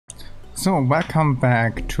So, welcome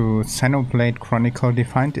back to Xenoblade Chronicles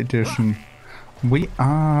Defined Edition. We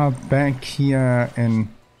are back here in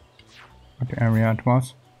what area it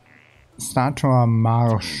was? Starter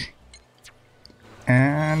Marsh.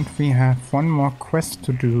 And we have one more quest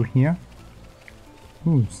to do here.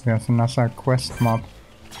 Ooh, there's another quest mob.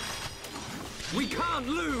 We can't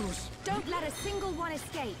lose! Don't let a single one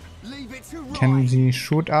escape. Leave it to right. Can we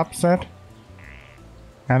shoot up that?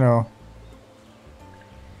 Hello.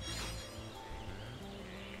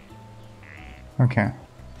 Okay.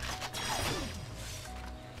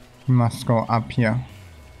 We must go up here.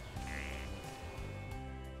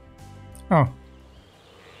 Oh.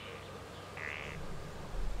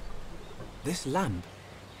 This lamp.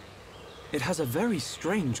 It has a very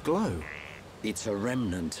strange glow. It's a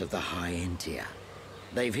remnant of the Hyintia.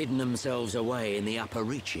 They've hidden themselves away in the upper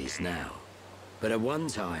reaches now. But at one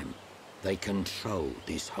time, they controlled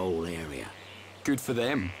this whole area. Good for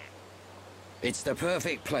them. It's the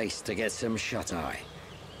perfect place to get some shut-eye.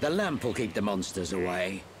 The lamp will keep the monsters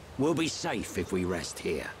away. We'll be safe if we rest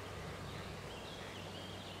here.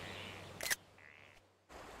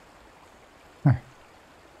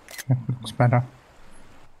 That looks better.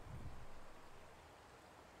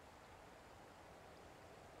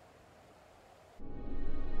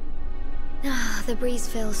 Ah, the breeze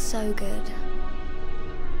feels so good.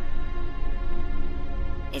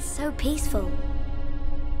 It's so peaceful.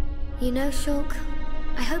 You know, Shulk,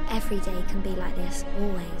 I hope every day can be like this,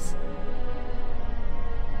 always.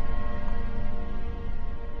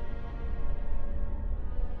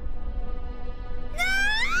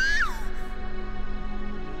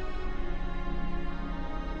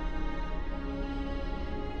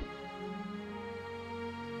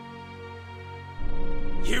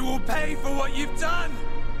 You will pay for what you've done!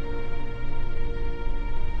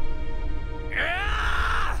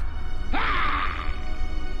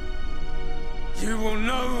 You will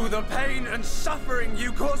know the pain and suffering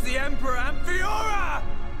you caused the Emperor and Fiora!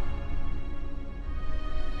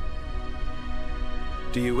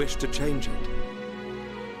 Do you wish to change it?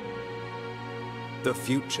 The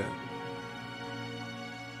future?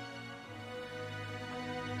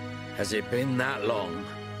 Has it been that long?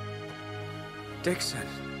 Dixon.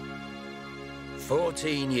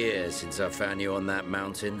 14 years since I found you on that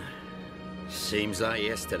mountain. Seems like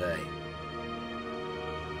yesterday.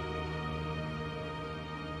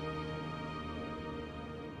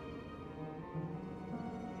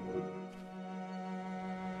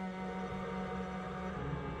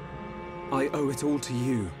 I owe it all to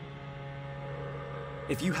you.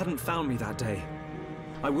 If you hadn't found me that day,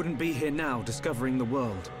 I wouldn't be here now discovering the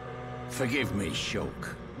world. Forgive me,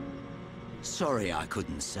 Shulk. Sorry I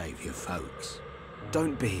couldn't save your folks.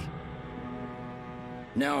 Don't be.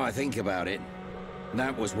 Now I think about it,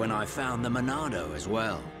 that was when I found the Monado as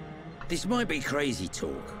well. This might be crazy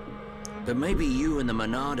talk, but maybe you and the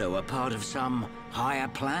Monado are part of some higher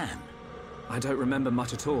plan. I don't remember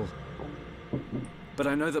much at all. But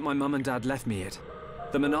I know that my mum and dad left me it.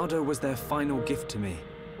 The Monado was their final gift to me.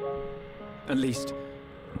 At least,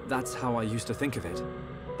 that's how I used to think of it.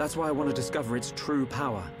 That's why I want to discover its true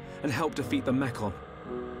power and help defeat the Mechon.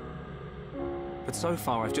 But so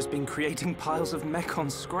far, I've just been creating piles of Mechon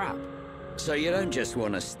scrap. So you don't just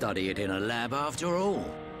want to study it in a lab after all?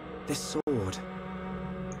 This sword...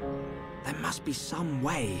 there must be some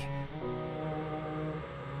way.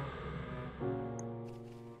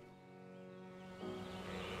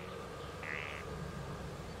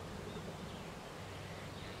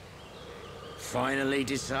 Finally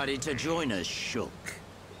decided to join us, Shulk.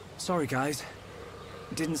 Sorry, guys.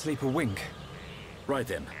 Didn't sleep a wink. Right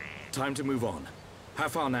then. Time to move on. How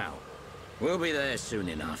far now? We'll be there soon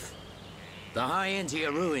enough. The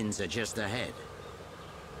Hyintia ruins are just ahead.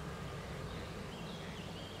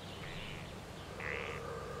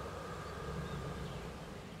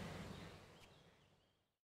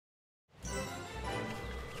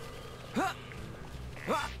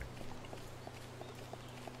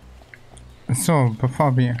 So,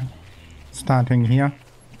 before we starting here,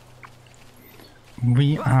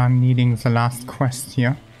 we are needing the last quest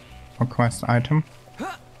here, or quest item.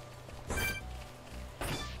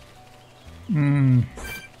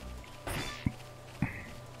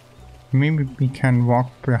 Maybe we can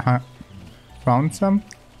walk behind, around them.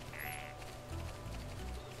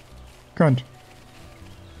 Good.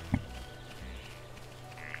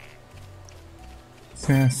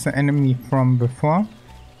 There's the enemy from before.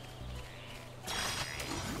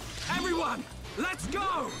 Let's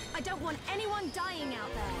go! I don't want anyone dying out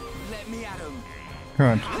there. Let me at him.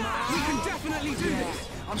 Good. We can definitely do this.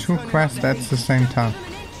 Two quests at the same time.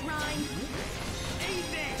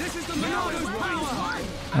 This is the Monado's power.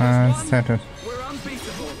 Set it. We're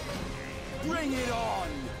unbeatable. Bring it on.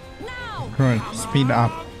 Now! Good. Speed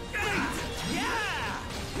up.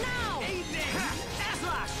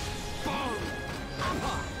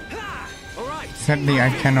 Sadly, I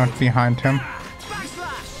cannot behind him.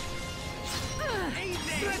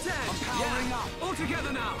 All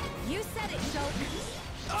together now. You said it, Shulk.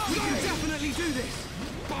 We can definitely do this.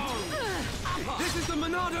 This is the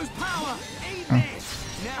Monado's power.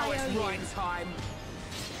 Now it's right time.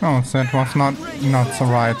 Oh, that was not the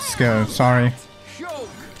right skill. Sorry. Shulk,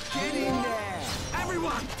 get in there.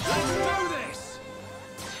 Everyone, let's do this.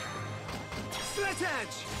 Split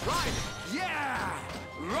edge. Right. Yeah.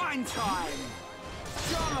 Rhine time.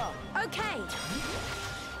 Okay.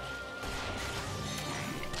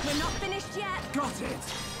 We're not finished yet. Got it.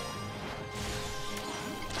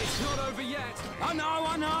 It's not over yet. I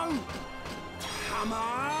know.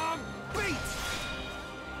 Hammer, beat.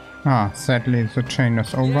 Ah, sadly the chain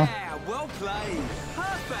is over. Yeah, well played.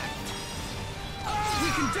 Perfect. We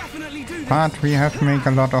can definitely do this. But we have made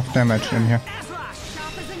a lot of damage in here.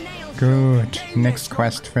 Sharp as a nail. Good. Next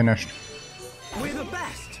quest finished. We're the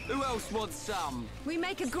best. Who else wants some? We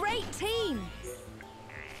make a great team.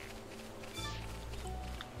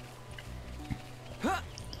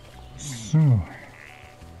 So.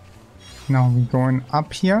 Now we're going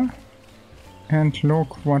up here. And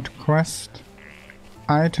look what quest,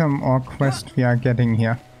 item or quest we are getting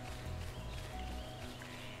here.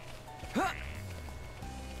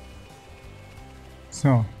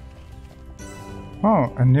 So.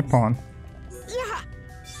 Oh, a Nopon.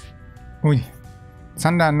 Ui.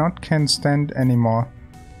 Thunder not can stand anymore.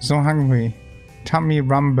 So hungry. Tummy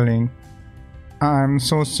rumbling. I'm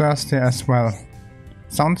so thirsty as well.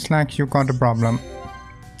 Sounds like you got a problem.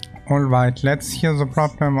 Alright, let's hear the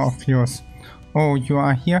problem of yours. Oh, you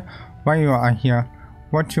are here? Why you are here?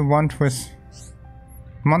 What you want with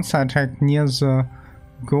monster attack near the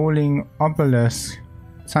Golling obelisk.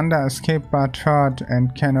 Thunder escaped but hurt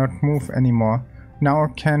and cannot move anymore. Now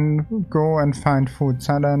can go and find food.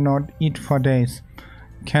 Thunder not eat for days.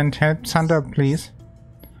 Can't help Thunder, please?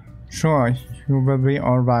 Sure, you will be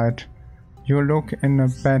alright. You look in a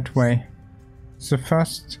bad way. The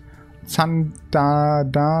first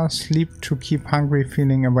Thunder sleep to keep hungry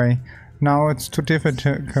feeling away. Now it's too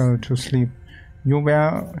difficult to sleep.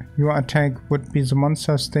 Your attack would be the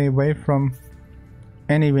monster stay away from.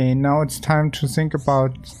 Anyway, now it's time to think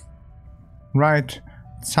about. Right,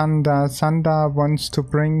 Thunder wants to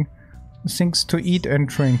bring things to eat and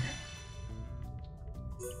drink.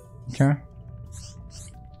 Okay.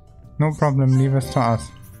 No problem, leave it to us.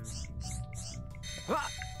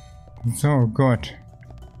 So, good.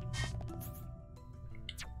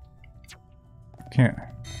 Okay.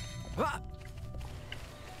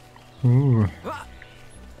 Ooh.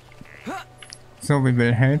 So we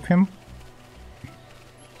will help him.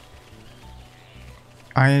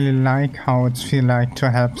 I like how it feels like to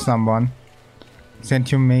help someone.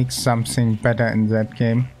 That you make something better in that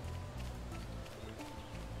game.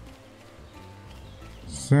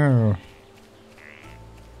 So.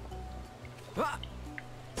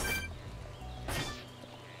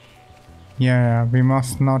 Yeah, we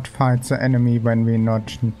must not fight the enemy when we're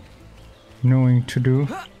not knowing to do.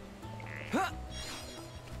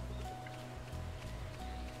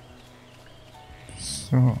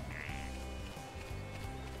 So.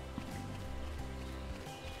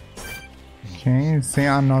 Okay, they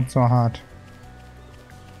are not so hard.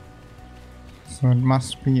 So it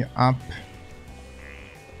must be up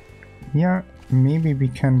here. Maybe we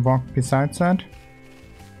can walk besides that.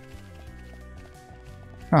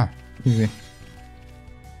 Ah, easy.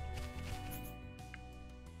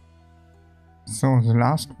 So the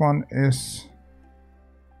last one is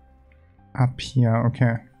up here.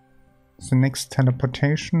 Okay. The next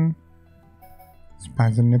teleportation is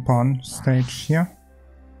by the Nopon stage here.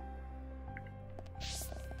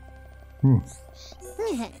 Ooh.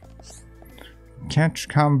 Catch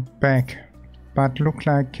come back, but look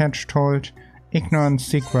like Catch told ignorant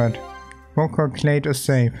secret. Boko Clade is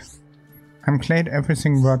safe. I'm glad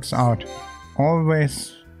everything works out.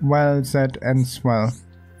 Always well that ends well.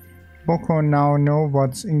 Boko now know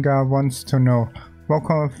what Inga wants to know.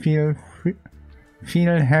 Boko feel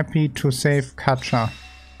happy to save Katja.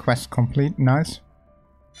 Quest complete, nice.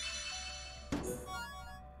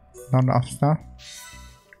 Lot of stuff.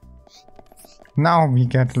 Now we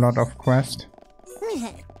get a lot of quest.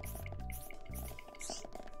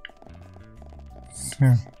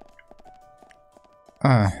 So.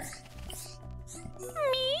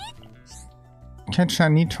 Katja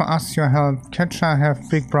need to ask your help. Katja have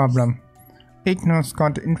big problem. Ignos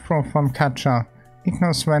got info from Katja.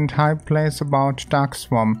 Ignos went high place about Dark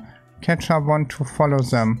Swarm. Catcher want to follow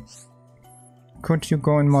them. Could you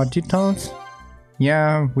go in more details?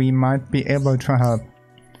 Yeah, we might be able to help.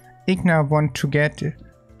 Igna want to get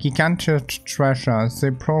gigantic treasure. They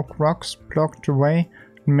broke rocks, blocked the way,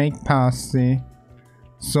 and make paths.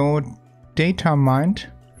 So data mined.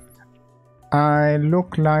 I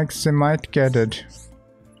look like they might get it.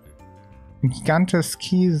 Gigantic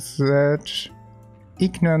keys that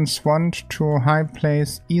Ignorance want to high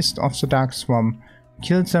place east of the Dark Swarm.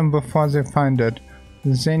 Kill them before they find it.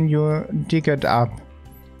 Then you dig it up.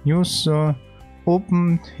 Use the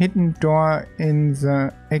open hidden door in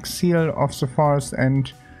the exile of the forest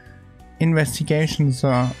and investigation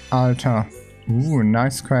the altar. Ooh,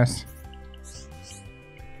 nice quest.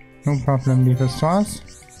 No problem, leave his source.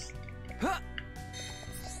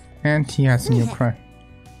 And he has a new quest.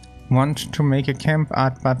 Want to make a camp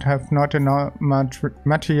art but have not enough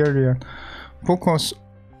material. Boko's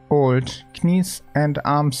old. Knees and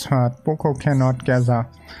arms hurt. Boko cannot gather.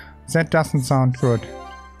 That doesn't sound good.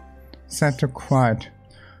 Said the quiet.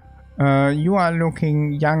 You are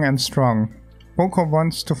looking young and strong. Boko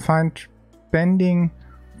wants to find bending.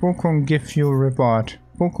 Boko give you reward.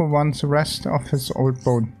 Boko wants the rest of his old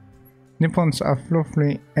bone. Nippons are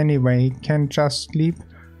fluffy anyway. Can just sleep.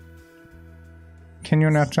 Can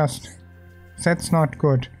you not just? That's not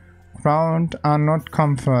good. Ground are not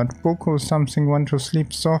comfort. Boko something want to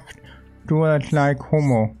sleep soft. Do it like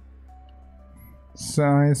homo. So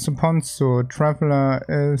I suppose so. Traveler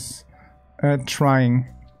is trying.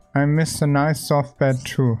 I miss a nice soft bed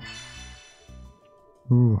too.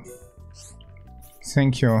 Ooh.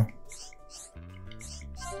 Thank you.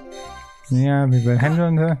 Yeah, we will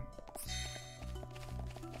handle that.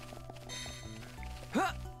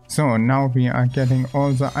 So now we are getting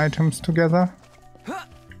all the items together.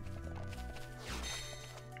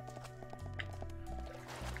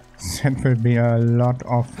 That will be a lot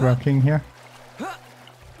of working here.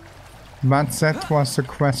 But that was the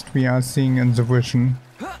quest we are seeing in the vision.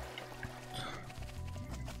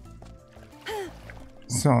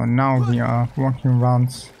 So now we are walking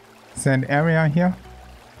around that area here.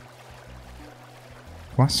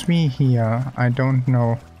 Was we here? I don't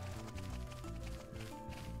know.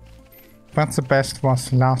 But the best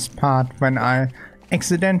was last part when I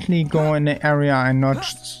accidentally go in an area I'm not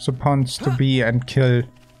supposed to be and kill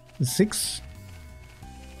six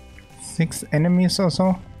enemies or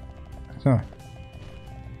so. So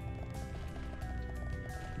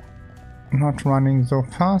not running so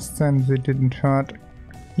fast, then they didn't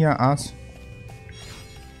hear us.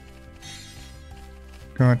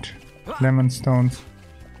 Good. Lemon stones.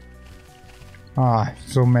 Ah,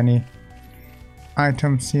 so many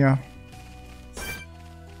items here.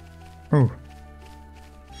 Oh.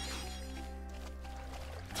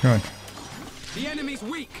 Good. The enemy's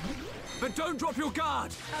weak, but don't drop your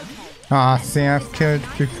guard. Ah, they have killed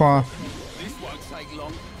before. This won't take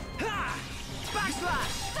long. Ha!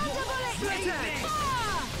 Backslash!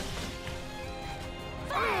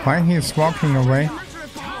 Why he's walking away?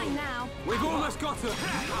 We've almost got them.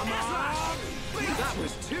 That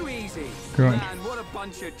was too easy. Good. Man, what a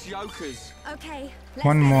bunch of jokers. Okay,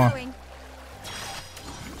 One more.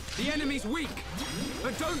 The enemy's weak,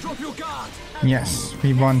 but don't drop your guard. Yes,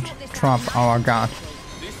 we won't drop our guard.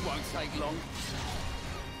 This won't take long.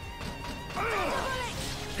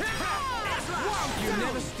 You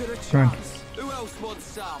never stood a chance. Good. Who else wants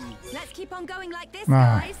some? Let's keep on going like this,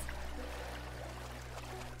 Ah. guys.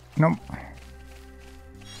 Nope.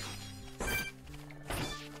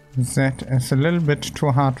 That is a little bit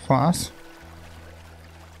too hard for us.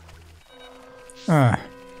 I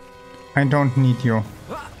don't need you.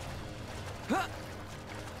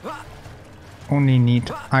 Only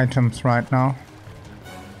need items right now.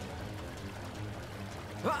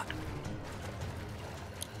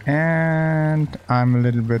 And I'm a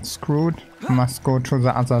little bit screwed. Must go to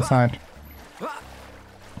the other side.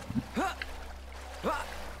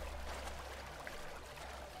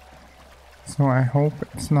 So I hope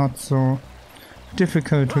it's not so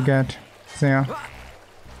difficult to get there.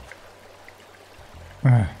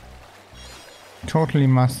 Totally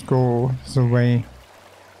must go the way.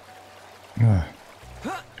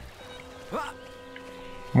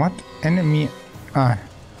 What enemy?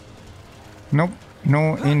 Nope,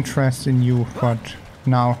 no interest in you for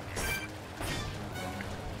now.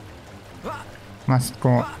 Must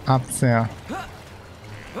go up there.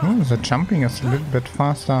 Oh, the jumping is a little bit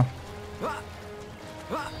faster.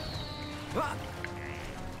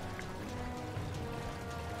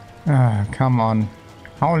 Come on.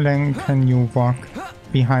 How long can you walk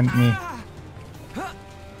behind me?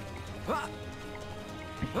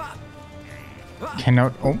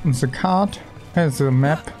 cannot open the card as a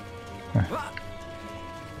map.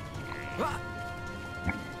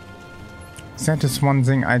 That is one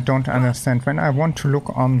thing I don't understand. When I want to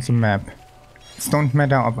look on the map, it don't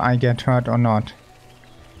matter if I get hurt or not.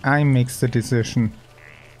 I make the decision.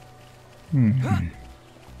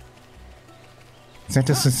 That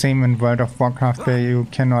is the same in World of Warcraft, where you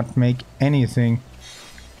cannot make anything.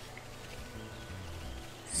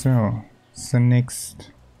 So, the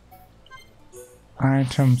next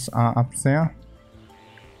items are up there.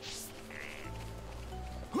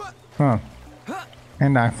 Oh,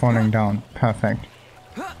 and I'm falling down. Perfect.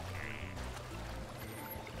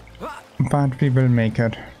 But we will make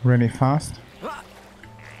it really fast.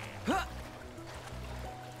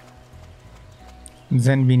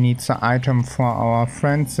 Then we need the item for our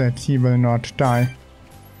friend that he will not die.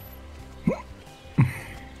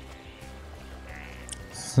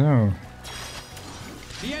 So.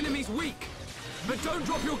 The enemy's weak, but don't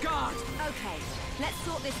drop your guard. Okay, let's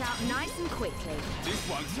sort this out nice and quickly. This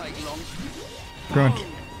won't take long. Good.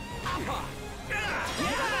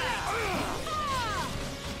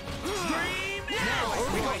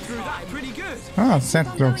 We got through that pretty good. Ah,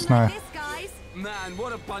 that looks nice. This, guys. Man,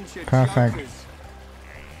 what a bunch of Perfect. jokers.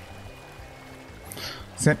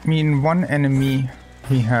 That means one enemy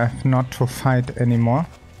we have not to fight anymore.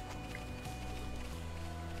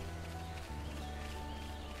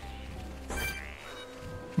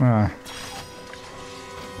 Ah.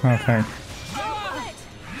 Perfect.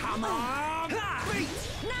 Hammer, beat,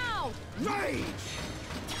 Now! rage.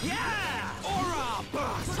 Yeah, aura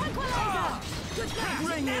burst. Tranquilizer! Good catch!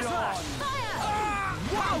 Bring it on. Fire!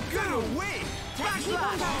 Wow, good win.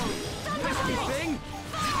 Backslash. Everything.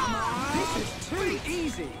 This is too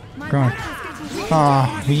easy. My God. battle is getting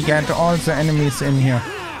Ah, we get all the enemies in here.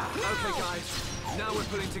 Okay, guys. Now we're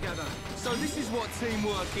pulling together. So this is what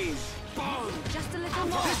teamwork is. Boom. just a little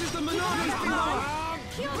more. This is the Monado's power.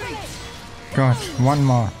 Cue bullet! Good, one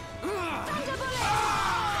more. Thunder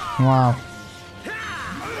bullet! Wow.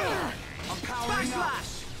 I'm powering up.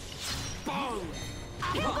 Boom.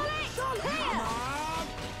 Cue bullet! Clear!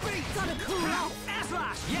 Gotta cool off. Air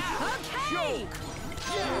slash. Yeah. Okay!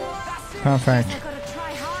 That's it. Perfect. I've gotta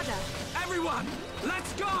try harder. Everyone,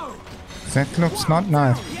 let's go. That looks not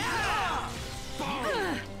nice. Yeah.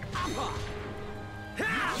 Boom.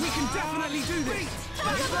 We can definitely do this.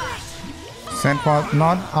 Thunder bullet! That was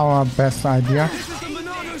not our best idea. This is the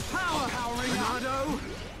Monado's power. Powering Monado.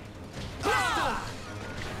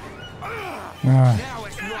 Ah, Now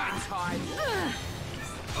it's right time.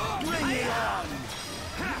 Bring it on.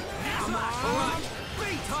 All right.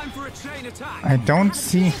 Time for a chain attack. I don't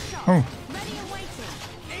see. Oh, Ready and waiting.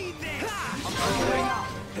 Eat this. I'm powering up.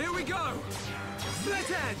 Here we go.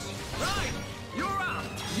 Split edge. Right. You're up.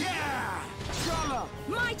 Yeah. Trollop.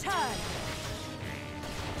 My turn!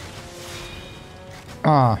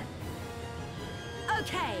 ah,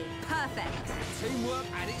 Okay, perfect. Teamwork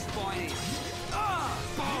at its finest.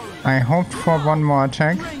 Boom. I hoped for one more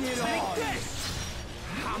attack. Bring it on. Take this.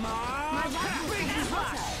 Hammer. My rifle is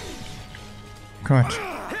hotter. Good.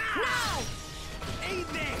 Now! Eat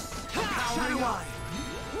this. Powering up.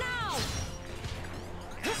 Now!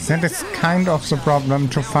 That is kind of the problem,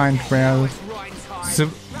 to find where Right time. the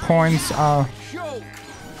points are. Choke.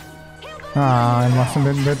 Ah, I was a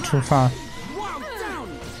little bit too far. Wow, down.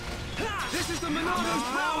 This is the Monado's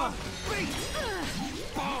power. Beat.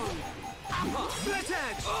 Boom. Split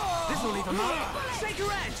edge. This will leave a mark. Shake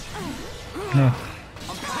your edge. No.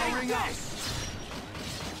 I'm powering up.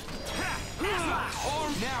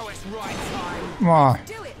 Now it's right time. Wow.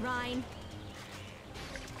 Do it, Ryan.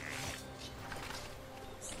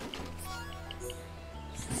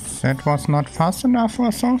 That was not fast enough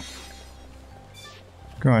or so?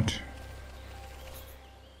 Good.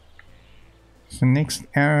 The next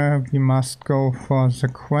area we must go for the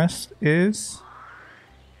quest is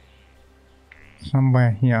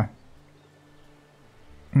somewhere here.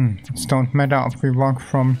 It don't matter if we walk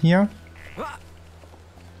from here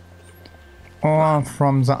or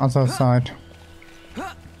from the other side.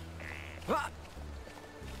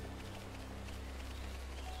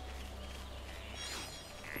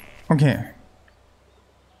 Okay.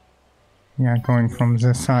 We are going from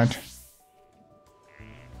this side.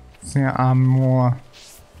 There are more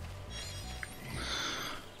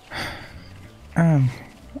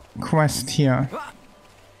quests here.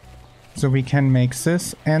 So we can make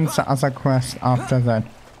this and the other quest after that.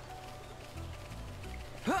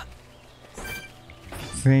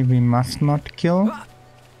 They we must not kill.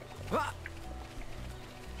 I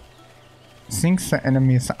think the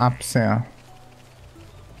enemy is up there.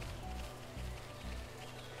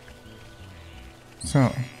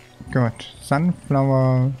 So, Good.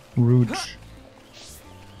 Sunflower root.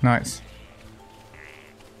 Nice.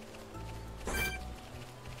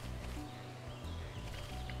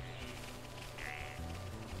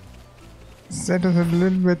 That is a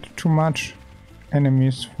little bit too much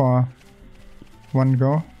enemies for one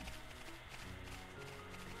go.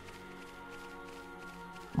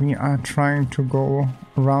 We are trying to go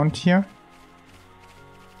around here.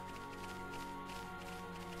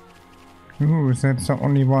 Ooh, that's the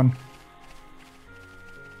only one.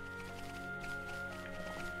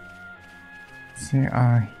 They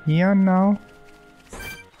are here now.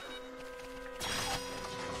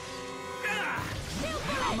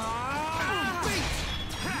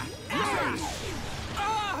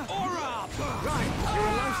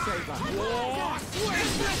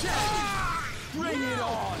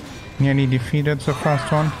 Nearly defeated the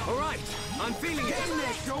first one. Alright, I'm feeling it. In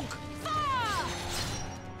there, Shulk.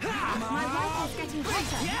 My rifle's getting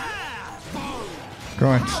closer.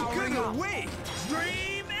 Good. Good away.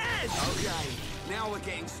 Dream edge. Okay, now we're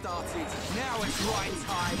getting started. Now it's right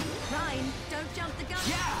time. Ryan, don't jump the gun.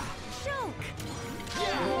 Yeah. Shulk!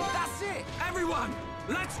 Yeah, that's it. Everyone,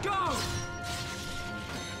 let's go.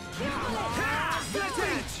 Ha! Split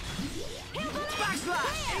edge.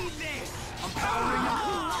 Backslash. Eat this. I'm powering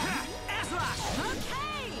up. S-slash.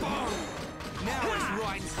 Okay! Now it's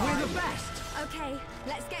right time. We're the best. Okay,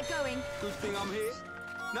 let's get going. Good thing I'm here.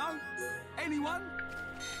 No? Anyone?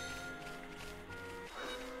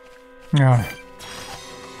 Yeah,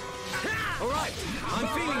 Alright, I'm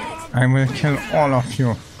feeling it. I will kill all of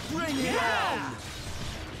you. Bring it on.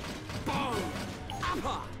 Boom.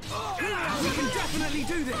 Upper. We can definitely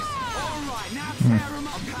do this. Alright, now tear 'em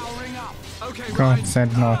up. I'm powering up. Okay, God right.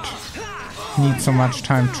 said not. Need so much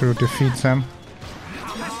time to defeat them.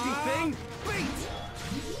 Pesky thing. Beat.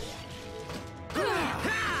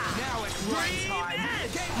 Now it's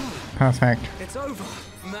right time. Perfect. It's over.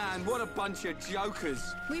 Man, what a bunch of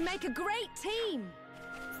jokers. We make a great team.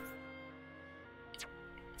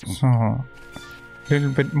 So, a little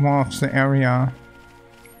bit more of the area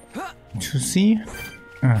to see.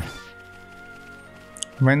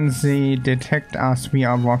 When they detect us, we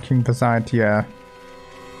are walking beside, yeah.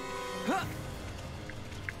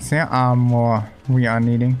 There are more we are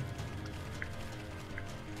needing.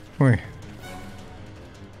 Oi.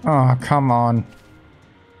 Oh, come on.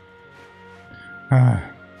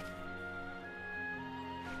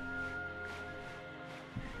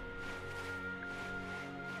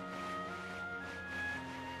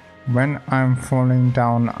 When I'm falling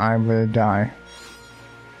down, I will die.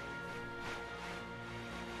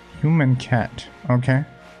 Human cat. Okay.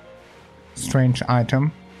 Strange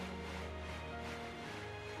item.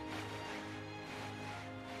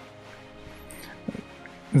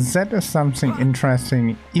 That is something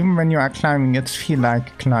interesting. Even when you are climbing, it feels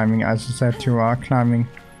like climbing, as that you are climbing.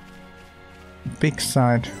 Big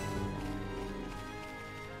side.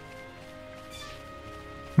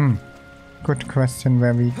 Good question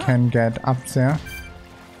where we can get up there.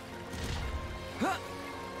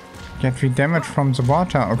 Get we damage from the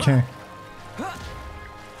water, okay.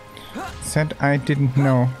 That I didn't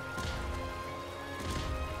know.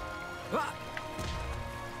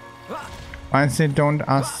 Why they don't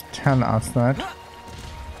tell us that?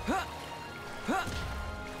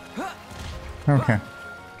 Okay.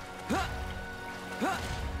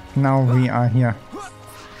 Now we are here.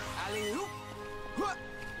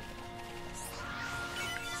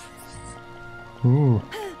 Ooh.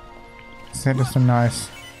 That is a nice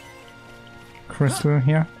crystal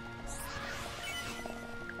here.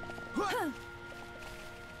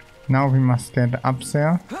 Now we must get up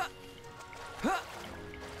there.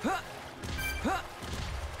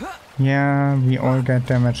 Yeah, we all get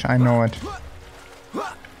damage, I know it.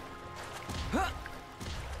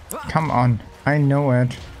 Come on, I know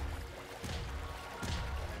it.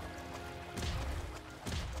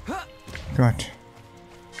 Good.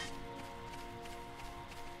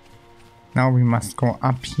 Now we must go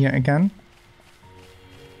up here again.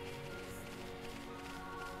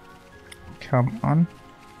 Come on.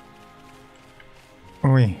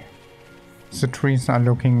 Oi. The trees are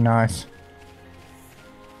looking nice.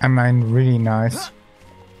 I mean, really nice.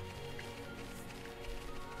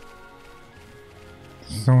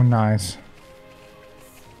 So nice.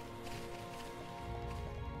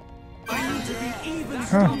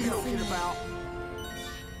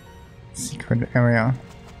 Secret area.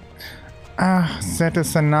 Ah, that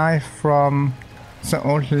is a knife from the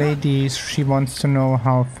old lady. She wants to know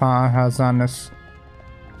how far her son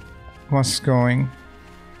was going.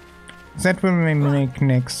 That will we make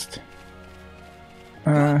next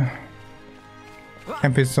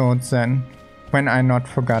episode then. when I not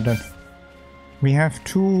forgot it. We have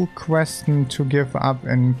 2 quests to give up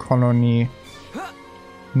in Colony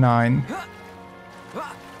 9.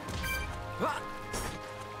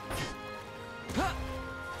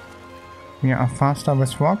 We are faster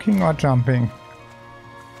with walking or jumping?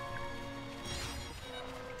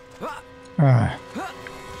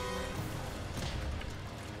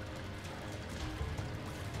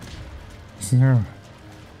 So,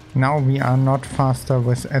 now we are not faster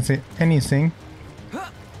with anything.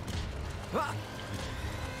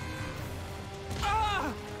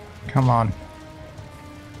 Come on.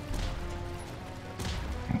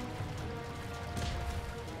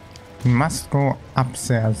 We must go up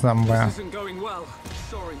there somewhere. This isn't going well.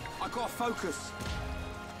 Sorry, I got focus.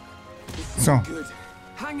 So, Good.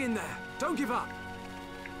 Hang in there. Don't give up.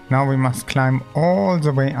 now we must climb all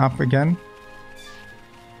the way up again.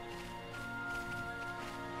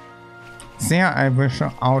 There I wish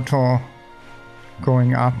auto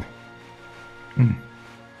going up.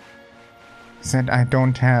 That I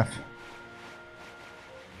don't have.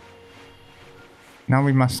 Now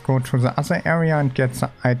we must go to the other area and get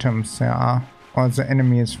the items there are. Or the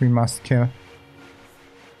enemies we must kill.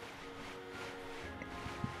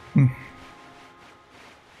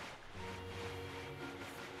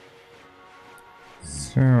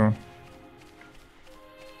 So.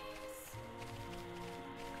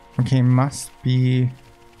 Okay, must be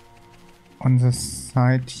on the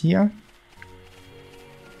side here.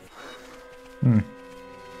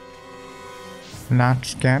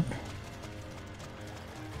 Large gap.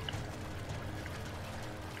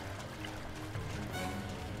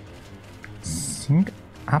 Think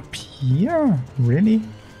up here? Really?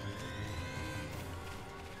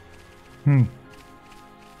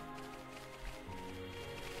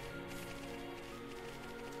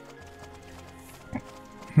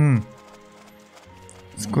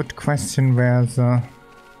 It's a good question where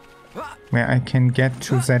I can get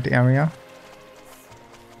to that area.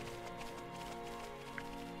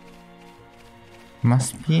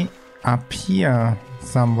 Must be up here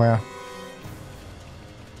somewhere.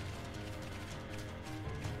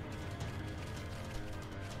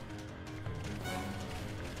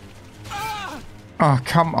 Oh,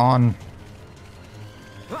 come on.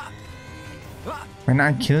 When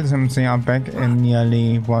I kill them, they are back in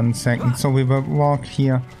nearly 1 second. So we will walk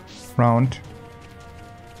here round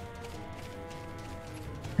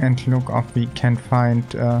and look if we can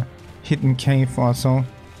find a hidden cave or so.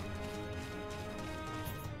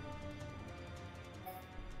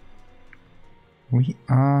 We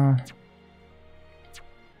are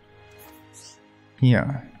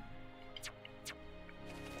here.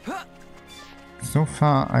 So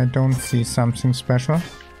far I don't see something special.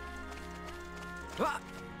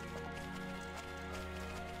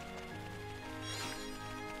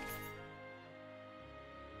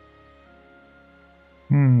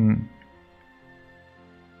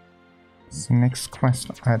 It's the next quest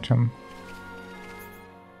item.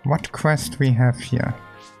 What quest we have here?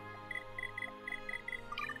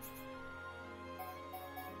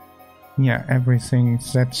 Yeah, everything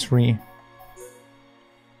Z3.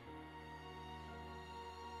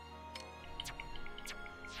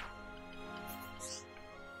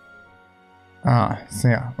 Ah,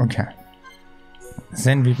 there, okay.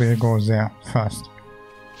 Then we will go there first.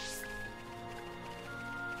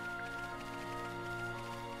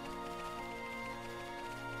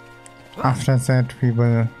 After that we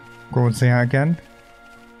will go there again.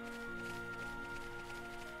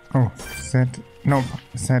 Oh, nope,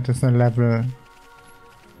 that is a level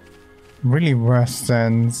really worse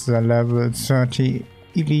than the level 30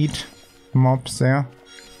 elite mobs there.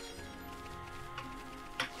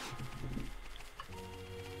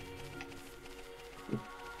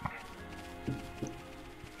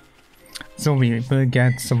 So we will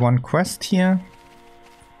get the 1 quest here,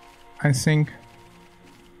 I think.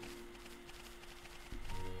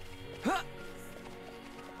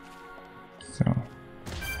 So,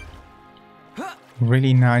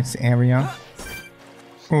 really nice area.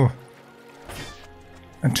 Oh,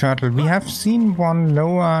 a turtle. We have seen one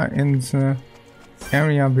lower in the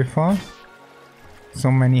area before.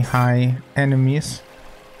 So many high enemies.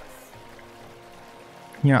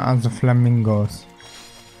 Here are the flamingos.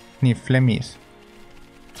 Nee, flemmies.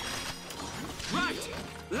 Right,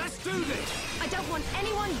 let's do this. I don't want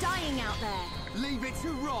anyone dying out there. Leave it to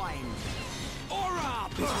Ryan. Aura!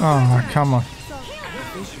 Oh, come on.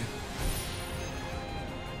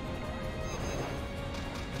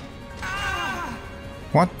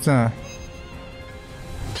 What the?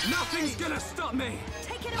 Nothing's gonna stop me.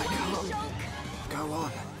 Take it away, Shulk. Go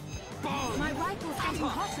on. My rifle's getting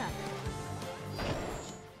hotter.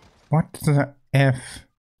 What the F.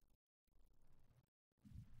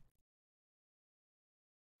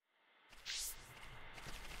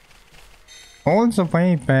 All the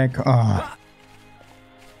way back. Oh.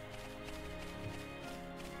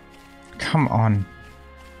 Come on.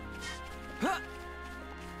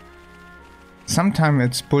 Sometimes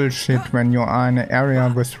it's bullshit when you are in an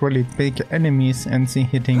area with really big enemies and they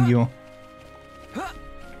hitting you.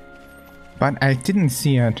 But I didn't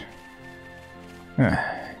see it.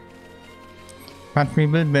 But we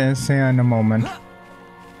will be there in a moment.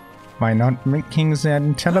 Why not making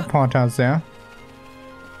the teleporter there?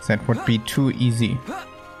 That would be too easy.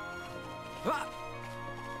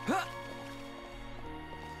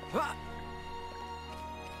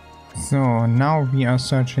 So now we are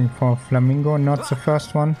searching for Flamingo, not the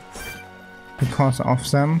first one, because of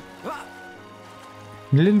them.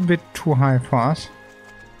 A little bit too high for us.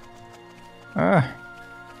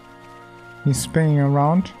 He's spinning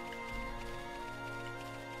around.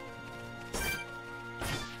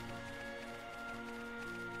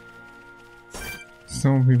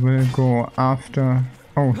 So we will go after...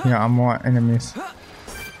 Oh, here are more enemies.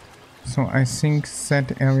 So I think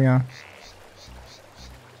that area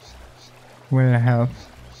will help.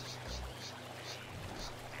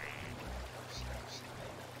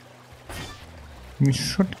 We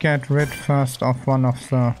should get rid first of one of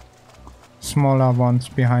the smaller ones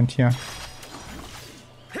behind here.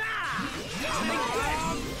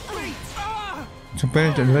 To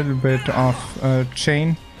build a little bit of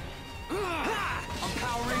chain.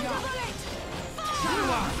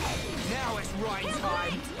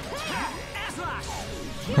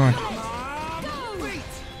 Good.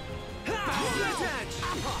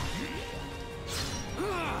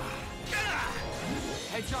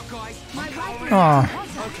 Oh.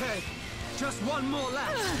 Okay, just one more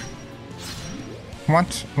left.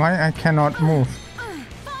 What? Why I cannot move?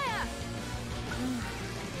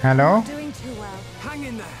 Hello? Doing too well. Hang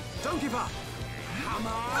in there. Don't give up. Come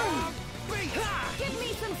on. Give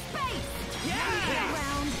me some space. Yeah.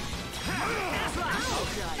 Around.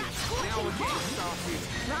 Okay. Now we're getting started.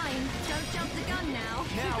 Ryan, don't jump the gun now.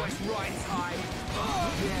 Now it's right time.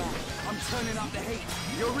 Oh, yeah. I'm turning up the heat.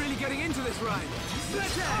 You're really getting into this, Ryan. Split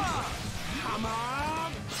it. Come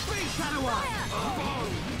on. Big shadow up.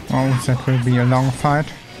 Oh, that will be a long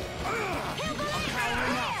fight.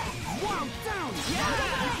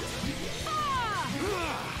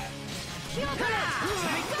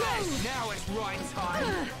 Now it's right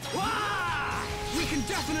time. We can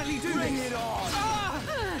definitely do this. Bring it on.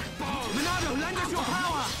 Monado, lend us your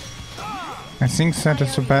power. I think that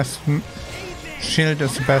is the best. Shield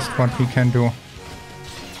is the best what we can do.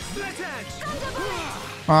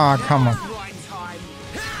 Ah, come on. My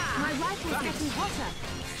rifle's getting hotter.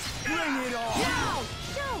 Bring it on. Wow,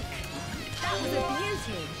 Shulk! That was a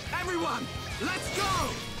beauty. Everyone, let's go.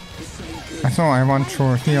 I thought I want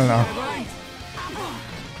to heal up.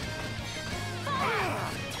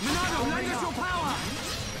 Monado, lend us your power.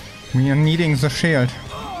 We are needing the shield.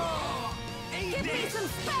 Give me some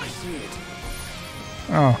space.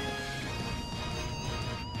 Oh.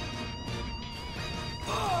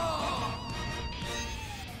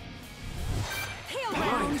 Heal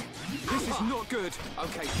round. This is not good.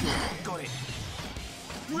 Okay, sure. Got it.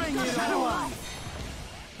 Bring it on.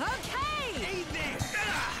 Okay. Eat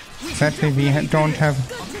this. Sadly, we don't have.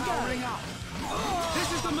 Good to go.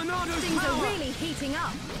 This is the Monado's Things are power. really heating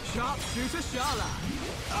up. Sharpshooter Shala.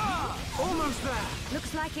 Almost there.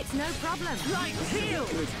 Looks like it's no problem. Light heal.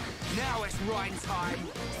 Now it's right time.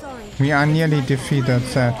 Sorry. We are nearly defeated.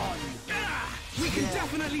 That We can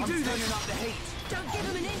definitely do this. Up the heat. Don't give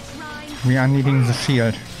him an inch, Ryan. we are needing the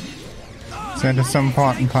shield. That is the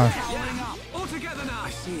important part. Powering up. All together now. I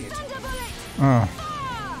see it. Thunderbolt. Oh.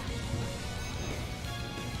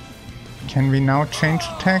 Can we now change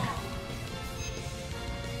attack?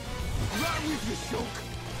 Right with you, Shulk.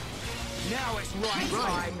 Now it's right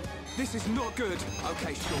time. This is not good.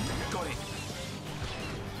 Okay, Shulk. Got it.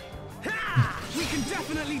 Ha! We can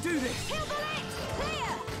definitely do this. Heal bullet.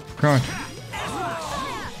 Clear. Good.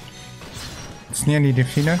 Fire. It's nearly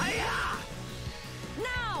defeated.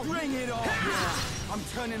 Now. Bring it on. I'm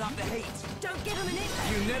turning up the heat. Don't give him an inch.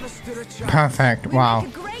 You never stood a chance. Perfect. We Wow.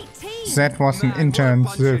 make a great team. That was an Man, what a bunch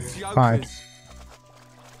of intensive jokers. fight.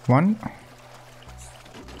 One.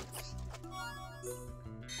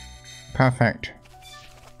 Perfect.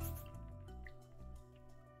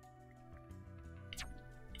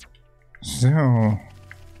 So,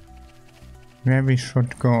 where we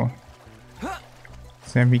should go?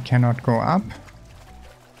 There we cannot go up.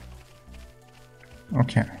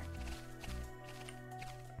 Okay.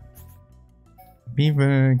 We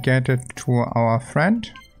will get it to our friend.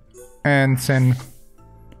 And then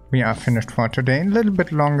we are finished for today. A little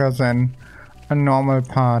bit longer than a normal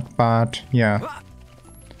part, but yeah.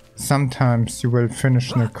 Sometimes you will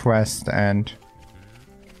finish the quest and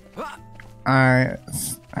I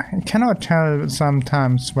cannot tell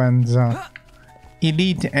sometimes when the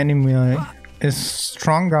elite enemy is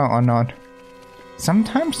stronger or not.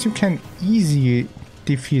 Sometimes you can easily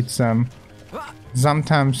defeat them.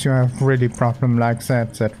 Sometimes you have really problem like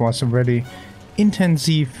that. That was a really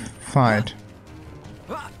intensive fight.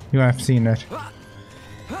 You have seen it.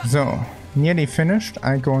 So, nearly finished.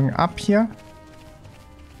 I'm going up here.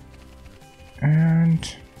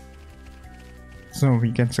 And so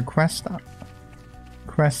we get the quest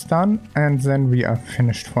done, and then we are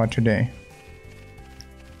finished for today.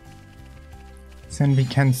 Then we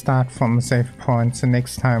can start from a save point the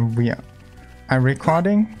next time we are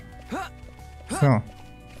recording. So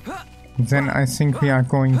then I think we are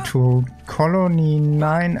going to Colony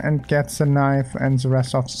 9 and get the knife and the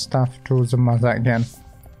rest of the stuff to the mother again.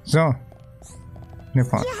 So,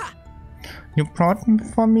 Nopon, you brought them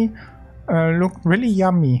for me. Look really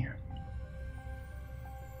yummy.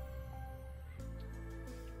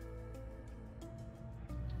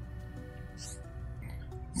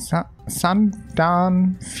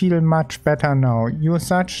 Sundown feel much better now. You're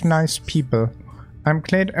such nice people. I'm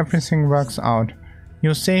glad everything works out.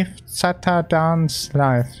 You saved Satadan's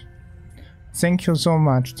life. Thank you so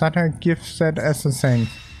much. Sata gives that as a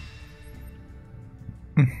thanks.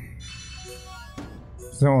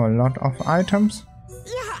 So, a lot of items.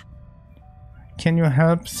 Can you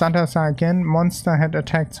help Satasa again? Monster had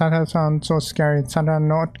attacked Satasa and so scary. Sata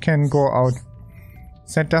not can go out.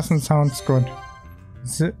 That doesn't sound good.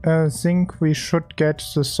 Think we should get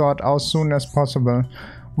the sword out soon as possible.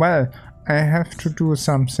 Well, I have to do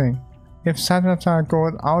something. If Satata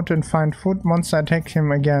goes out and find food, monster attack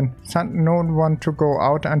him again. No one want to go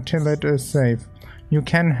out until it is safe. You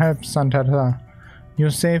can help Satata. You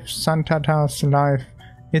saved Satata's life.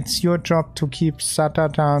 It's your job to keep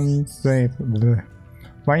Satatan safe. Bleh.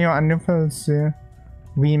 Why your animals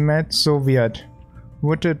we met so weird?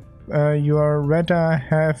 Would it your rather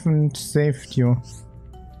haven't saved you?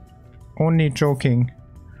 Only joking.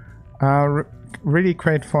 Really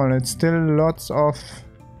grateful. It's still lots of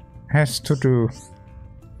has to do.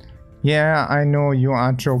 Yeah, I know you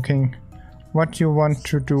are joking. What you want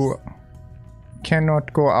to do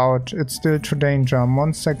cannot go out. It's still too danger.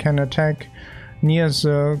 Monster can attack near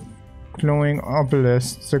the glowing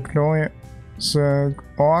obelisk. The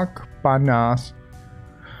orc bananas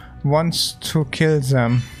wants to kill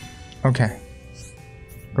them. Okay.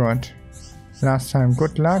 Good. Last time.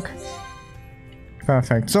 Good luck.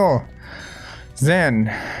 Perfect. So,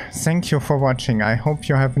 then, thank you for watching. I hope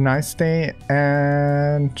you have a nice day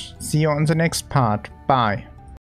and see you on the next part. Bye.